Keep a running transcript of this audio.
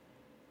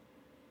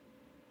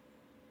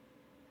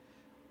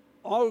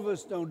All of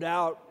us, no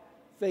doubt,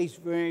 face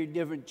very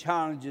different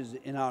challenges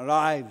in our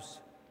lives.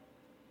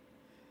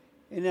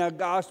 In our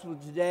gospel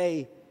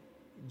today,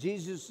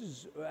 Jesus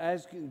is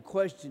asking the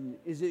question,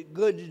 is it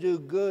good to do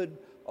good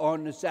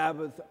on the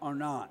Sabbath or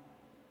not?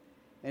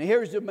 And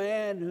here's a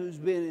man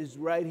his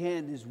right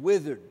hand is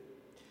withered.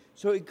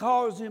 So he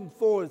calls him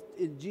forth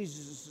in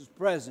Jesus'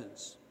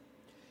 presence.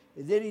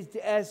 And then he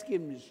asks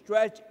him to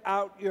stretch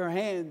out your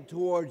hand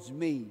towards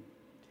me.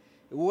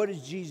 And what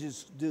does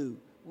Jesus do?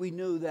 We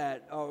knew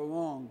that all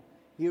along.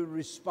 He would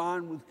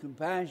respond with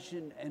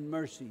compassion and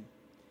mercy.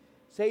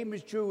 Same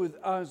is true with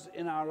us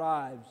in our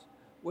lives.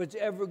 What's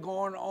ever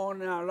going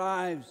on in our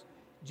lives,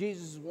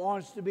 Jesus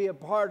wants to be a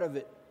part of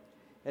it.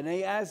 And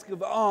he asks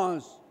of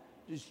us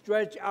to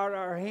stretch out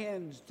our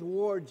hands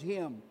towards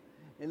him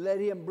and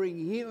let him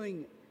bring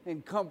healing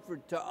and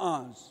comfort to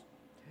us.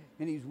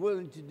 And he's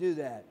willing to do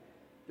that.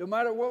 No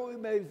matter what we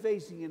may be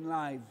facing in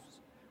lives,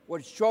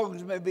 what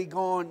struggles may be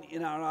going on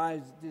in our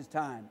lives at this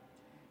time.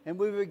 And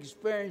we've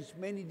experienced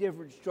many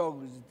different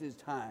struggles at this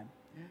time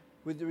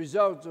with the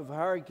results of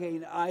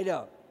Hurricane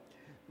Ida,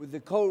 with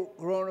the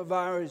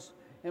coronavirus,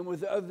 and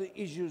with other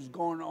issues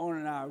going on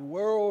in our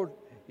world,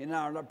 in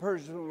our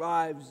personal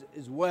lives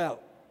as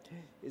well,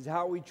 is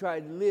how we try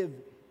to live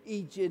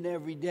each and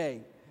every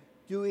day.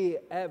 Do we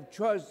have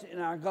trust in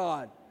our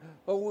God?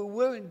 Are we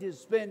willing to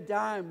spend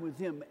time with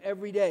him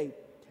every day,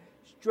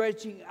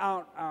 stretching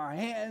out our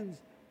hands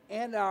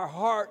and our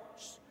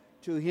hearts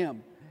to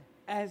him,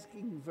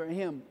 asking for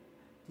him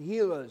to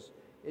heal us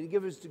and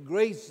give us the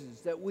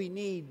graces that we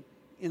need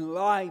in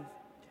life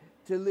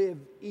to live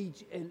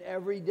each and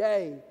every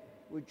day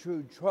with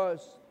true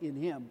trust in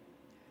him.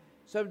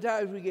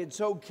 Sometimes we get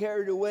so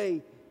carried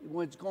away in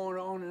what's going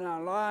on in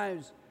our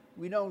lives,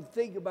 we don't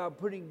think about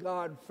putting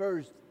God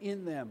first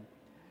in them.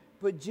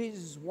 But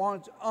Jesus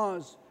wants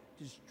us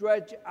to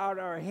stretch out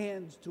our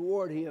hands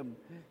toward him,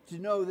 to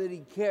know that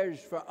he cares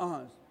for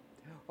us.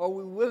 Are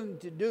we willing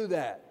to do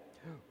that?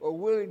 Or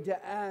willing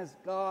to ask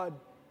God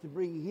to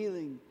bring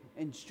healing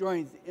and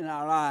strength in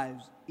our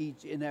lives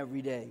each and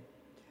every day?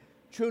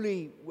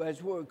 Truly,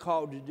 that's what we're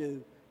called to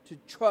do, to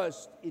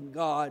trust in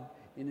God,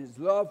 in his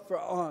love for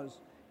us,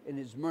 and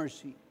his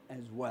mercy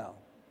as well.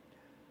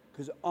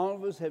 Because all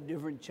of us have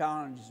different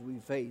challenges we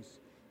face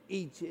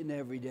each and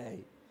every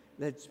day.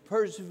 Let's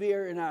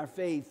persevere in our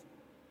faith,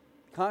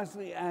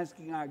 constantly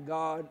asking our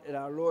God and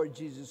our Lord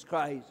Jesus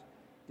Christ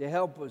to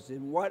help us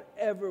in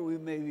whatever we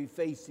may be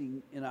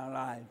facing in our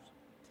lives.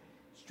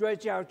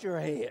 Stretch out your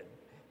hand,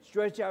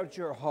 stretch out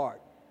your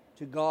heart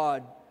to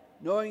God,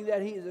 knowing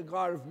that he is a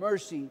God of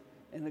mercy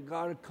and a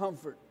God of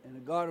comfort and a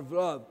God of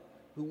love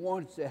who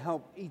wants to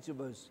help each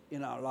of us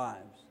in our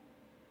lives.